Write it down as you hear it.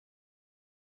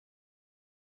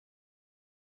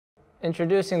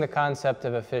Introducing the concept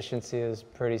of efficiency is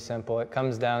pretty simple. It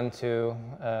comes down to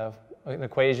an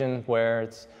equation where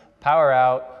it's power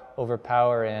out over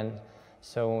power in.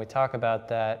 So when we talk about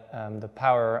that, the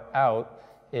power out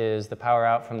is the power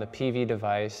out from the PV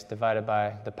device divided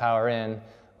by the power in,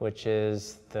 which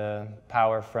is the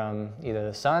power from either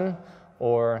the sun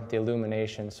or the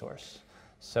illumination source.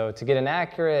 So to get an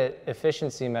accurate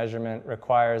efficiency measurement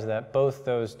requires that both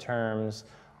those terms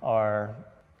are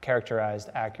characterized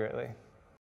accurately.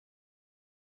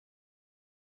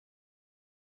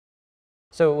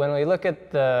 So when we look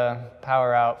at the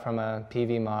power out from a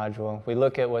PV module, we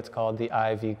look at what's called the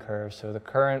IV curve, so the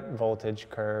current voltage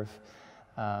curve.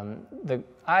 The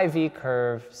IV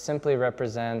curve simply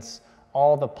represents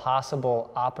all the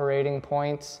possible operating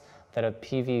points that a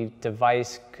PV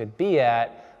device could be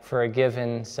at for a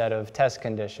given set of test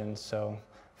conditions, so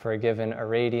for a given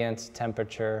irradiance,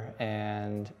 temperature,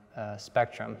 and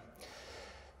spectrum.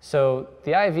 So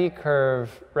the IV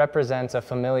curve represents a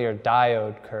familiar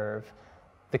diode curve.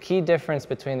 The key difference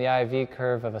between the IV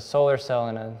curve of a solar cell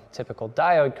and a typical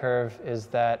diode curve is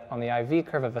that on the IV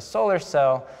curve of a solar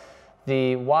cell,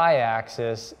 the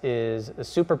y-axis is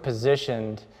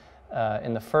superpositioned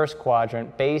in the first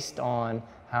quadrant based on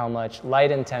how much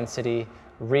light intensity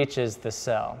reaches the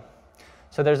cell.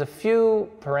 So there's a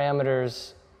few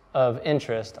parameters of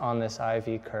interest on this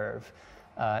IV curve.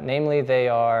 Namely, they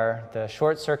are the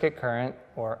short circuit current,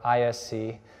 or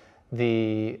ISC,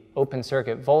 the open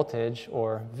circuit voltage,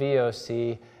 or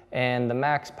VOC, and the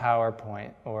max power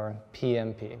point, or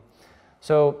PMP.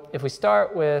 So if we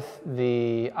start with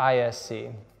the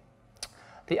ISC,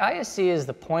 the ISC is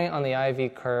the point on the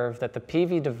IV curve that the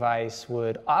PV device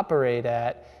would operate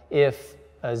at if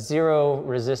a zero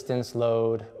resistance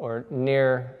load or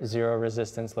near zero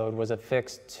resistance load was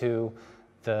affixed to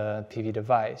the PV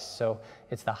device. So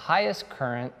it's the highest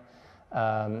current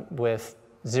with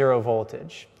zero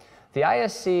voltage. The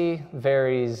ISC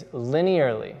varies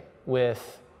linearly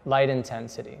with light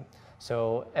intensity.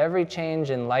 So every change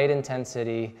in light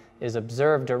intensity is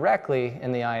observed directly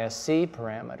in the ISC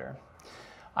parameter.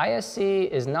 ISC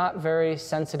is not very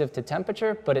sensitive to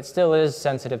temperature, but it still is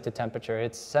sensitive to temperature.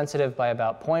 It's sensitive by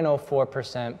about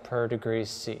 0.04% per degree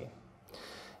C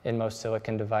in most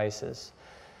silicon devices.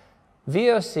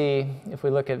 VOC, if we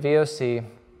look at VOC,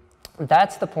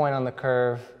 that's the point on the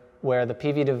curve where the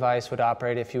PV device would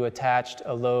operate if you attached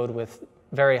a load with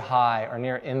very high or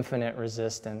near infinite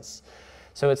resistance.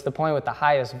 So it's the point with the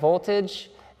highest voltage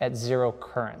at zero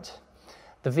current.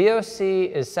 The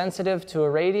VOC is sensitive to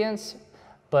irradiance,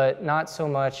 but not so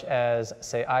much as,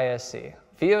 say, ISC.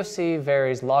 VOC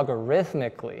varies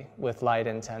logarithmically with light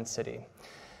intensity.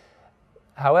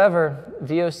 However,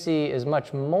 VOC is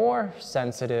much more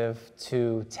sensitive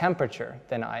to temperature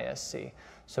than ISC.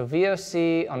 So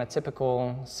VOC on a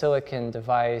typical silicon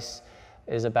device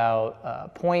is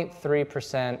about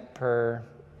 0.3% per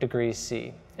degree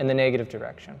C in the negative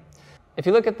direction. If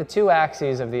you look at the two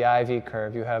axes of the IV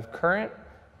curve, you have current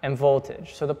and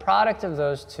voltage. So the product of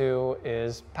those two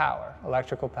is power,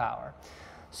 electrical power.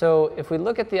 So if we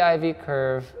look at the IV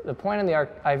curve, the point in the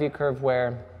IV curve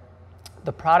where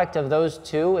the product of those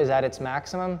two is at its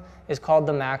maximum is called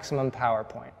the maximum power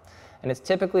point. And it's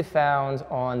typically found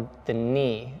on the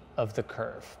knee of the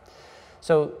curve.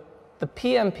 So the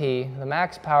PMP, the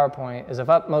max power point, is of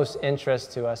utmost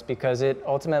interest to us because it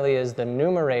ultimately is the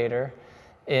numerator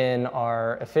in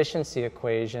our efficiency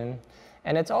equation.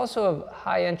 And it's also of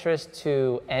high interest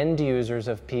to end users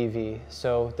of PV.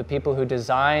 So the people who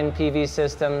design PV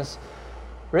systems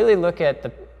really look at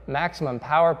the maximum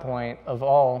power point of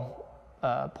all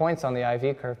points on the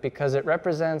IV curve because it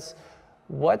represents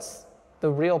what's the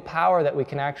real power that we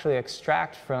can actually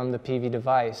extract from the PV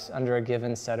device under a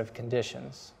given set of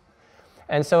conditions.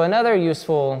 And so another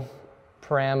useful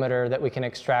parameter that we can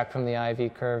extract from the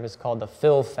IV curve is called the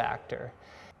fill factor.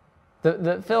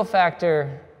 The fill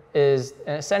factor is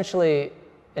essentially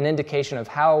an indication of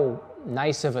how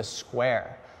nice of a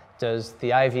square does the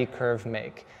IV curve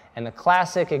make. And the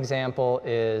classic example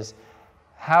is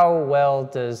how well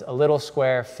does a little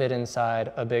square fit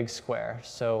inside a big square?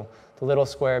 So the little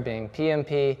square being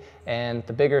PMP and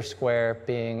the bigger square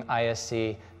being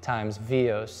ISC times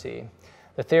VOC.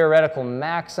 The theoretical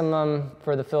maximum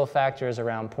for the fill factor is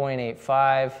around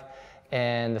 0.85,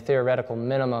 and the theoretical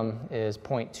minimum is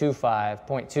 0.25.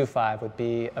 0.25 would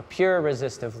be a pure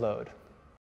resistive load.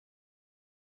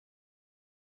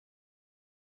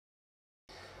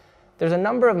 There's a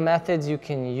number of methods you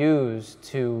can use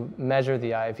to measure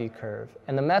the IV curve,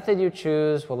 and the method you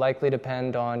choose will likely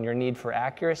depend on your need for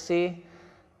accuracy,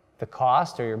 the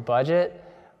cost or your budget,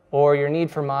 or your need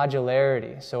for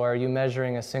modularity. So are you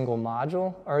measuring a single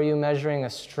module, or are you measuring a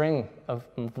string of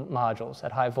modules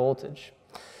at high voltage?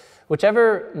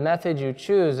 Whichever method you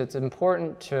choose, it's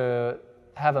important to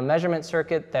have a measurement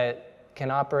circuit that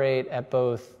can operate at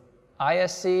both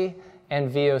ISC and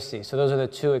VOC. So those are the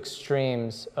two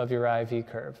extremes of your IV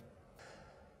curve.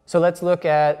 So let's look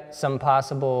at some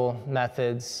possible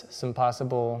methods, some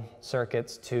possible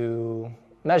circuits to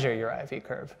measure your IV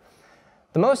curve.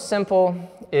 The most simple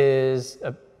is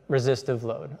a resistive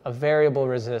load, a variable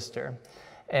resistor.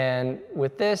 And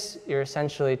with this, you're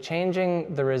essentially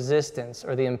changing the resistance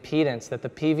or the impedance that the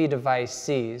PV device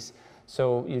sees.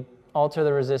 So you alter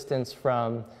the resistance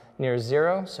from near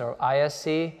zero, so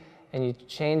ISC, and you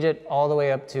change it all the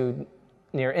way up to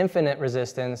near infinite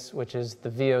resistance, which is the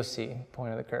VOC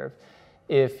point of the curve.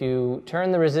 If you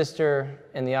turn the resistor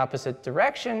in the opposite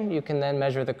direction, you can then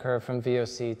measure the curve from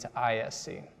VOC to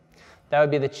ISC. That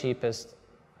would be the cheapest,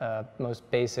 most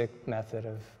basic method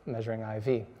of measuring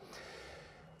IV.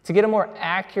 To get a more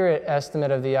accurate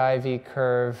estimate of the IV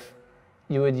curve,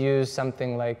 you would use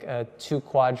something like a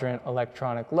 2-quadrant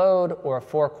electronic load or a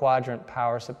 4-quadrant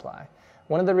power supply.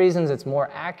 One of the reasons it's more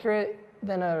accurate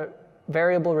than a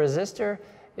variable resistor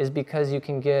is because you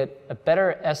can get a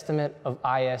better estimate of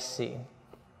ISC.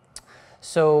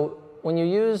 So when you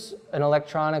use an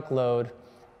electronic load,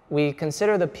 we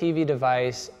consider the PV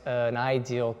device an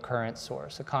ideal current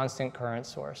source, a constant current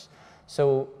source.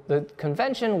 So the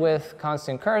convention with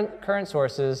constant current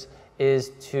sources is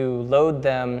to load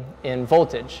them in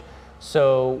voltage.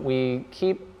 So we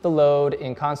keep the load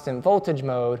in constant voltage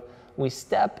mode, we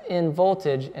step in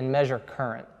voltage and measure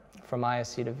current from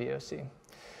ISC to VOC.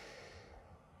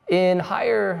 In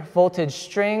higher voltage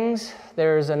strings,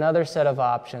 there's another set of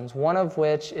options, one of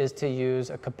which is to use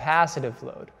a capacitive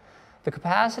load. The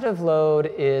capacitive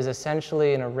load is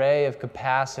essentially an array of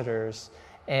capacitors,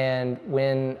 and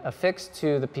when affixed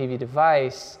to the PV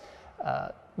device,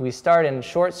 we start in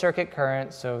short circuit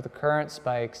current, so the current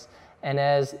spikes, and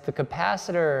as the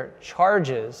capacitor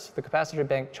charges, the capacitor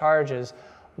bank charges,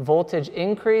 voltage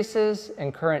increases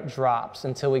and current drops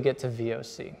until we get to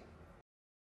VOC.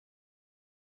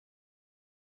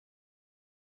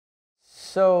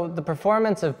 So the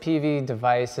performance of PV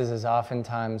devices is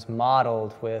oftentimes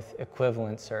modeled with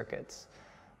equivalent circuits.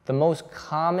 The most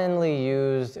commonly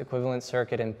used equivalent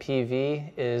circuit in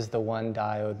PV is the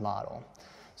one-diode model.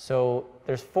 So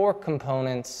there's 4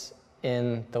 components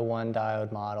in the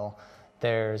one-diode model.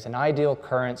 There's an ideal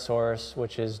current source,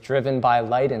 which is driven by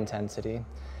light intensity.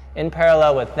 In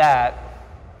parallel with that,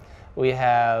 we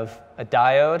have a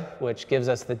diode, which gives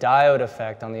us the diode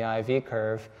effect on the IV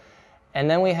curve. And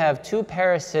then we have 2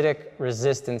 parasitic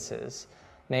resistances,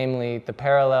 namely the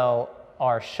parallel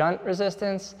R shunt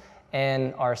resistance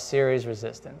and R series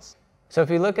resistance. So if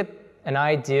you look at an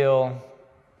ideal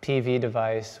PV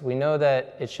device, we know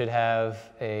that it should have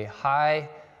a high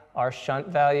R shunt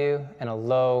value and a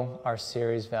low R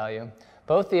series value.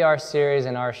 Both the R series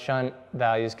and R shunt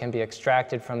values can be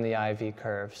extracted from the IV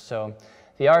curve. So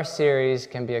the R series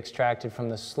can be extracted from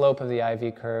the slope of the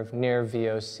IV curve near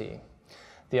VOC.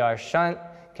 The R shunt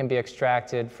can be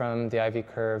extracted from the IV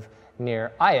curve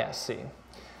near ISC.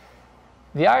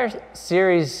 The R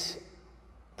series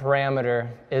parameter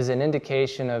is an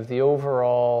indication of the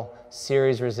overall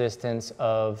series resistance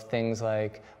of things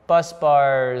like bus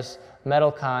bars,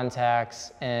 metal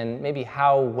contacts, and maybe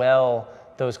how well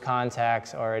those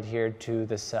contacts are adhered to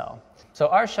the cell. So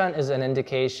R shunt is an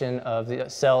indication of the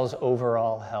cell's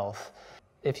overall health.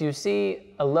 If you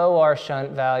see a low R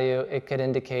shunt value, it could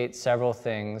indicate several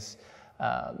things,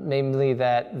 namely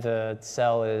that the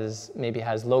cell maybe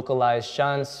has localized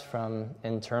shunts from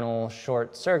internal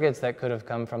short circuits that could have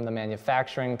come from the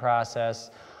manufacturing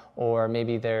process, or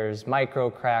maybe there's micro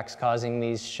cracks causing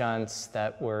these shunts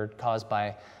that were caused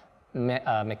by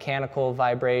mechanical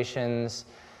vibrations,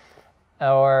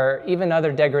 or even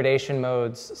other degradation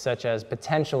modes such as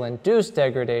potential-induced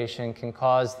degradation can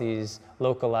cause these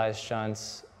localized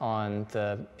shunts on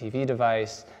the PV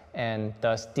device and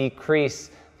thus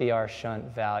decrease the R shunt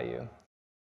value.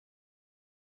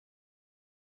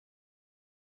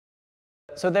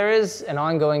 So there is an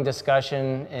ongoing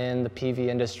discussion in the PV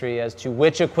industry as to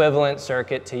which equivalent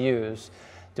circuit to use.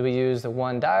 Do we use the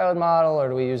one diode model, or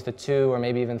do we use the 2 or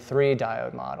maybe even 3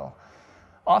 diode model?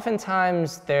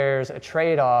 Oftentimes there's a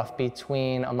trade-off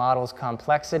between a model's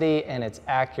complexity and its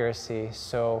accuracy.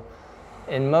 So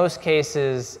in most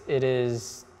cases, it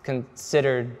is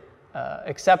considered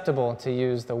acceptable to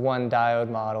use the one diode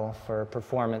model for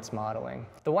performance modeling.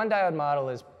 The one diode model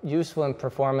is useful in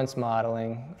performance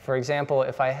modeling. For example,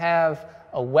 if I have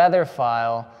a weather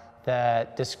file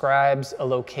that describes a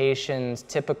location's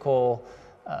typical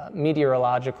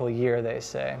meteorological year, they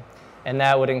say. And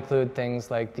that would include things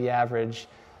like the average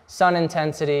sun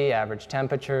intensity, average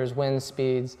temperatures, wind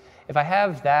speeds. If I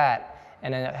have that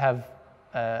and I have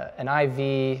an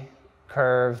IV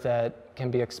curve that can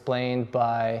be explained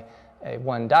by a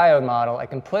one diode model, I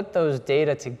can put those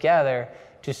data together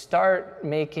to start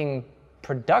making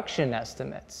production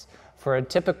estimates for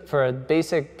a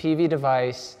basic PV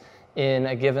device in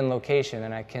a given location,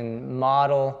 and I can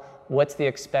model what's the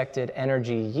expected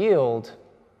energy yield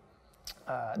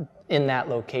in that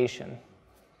location.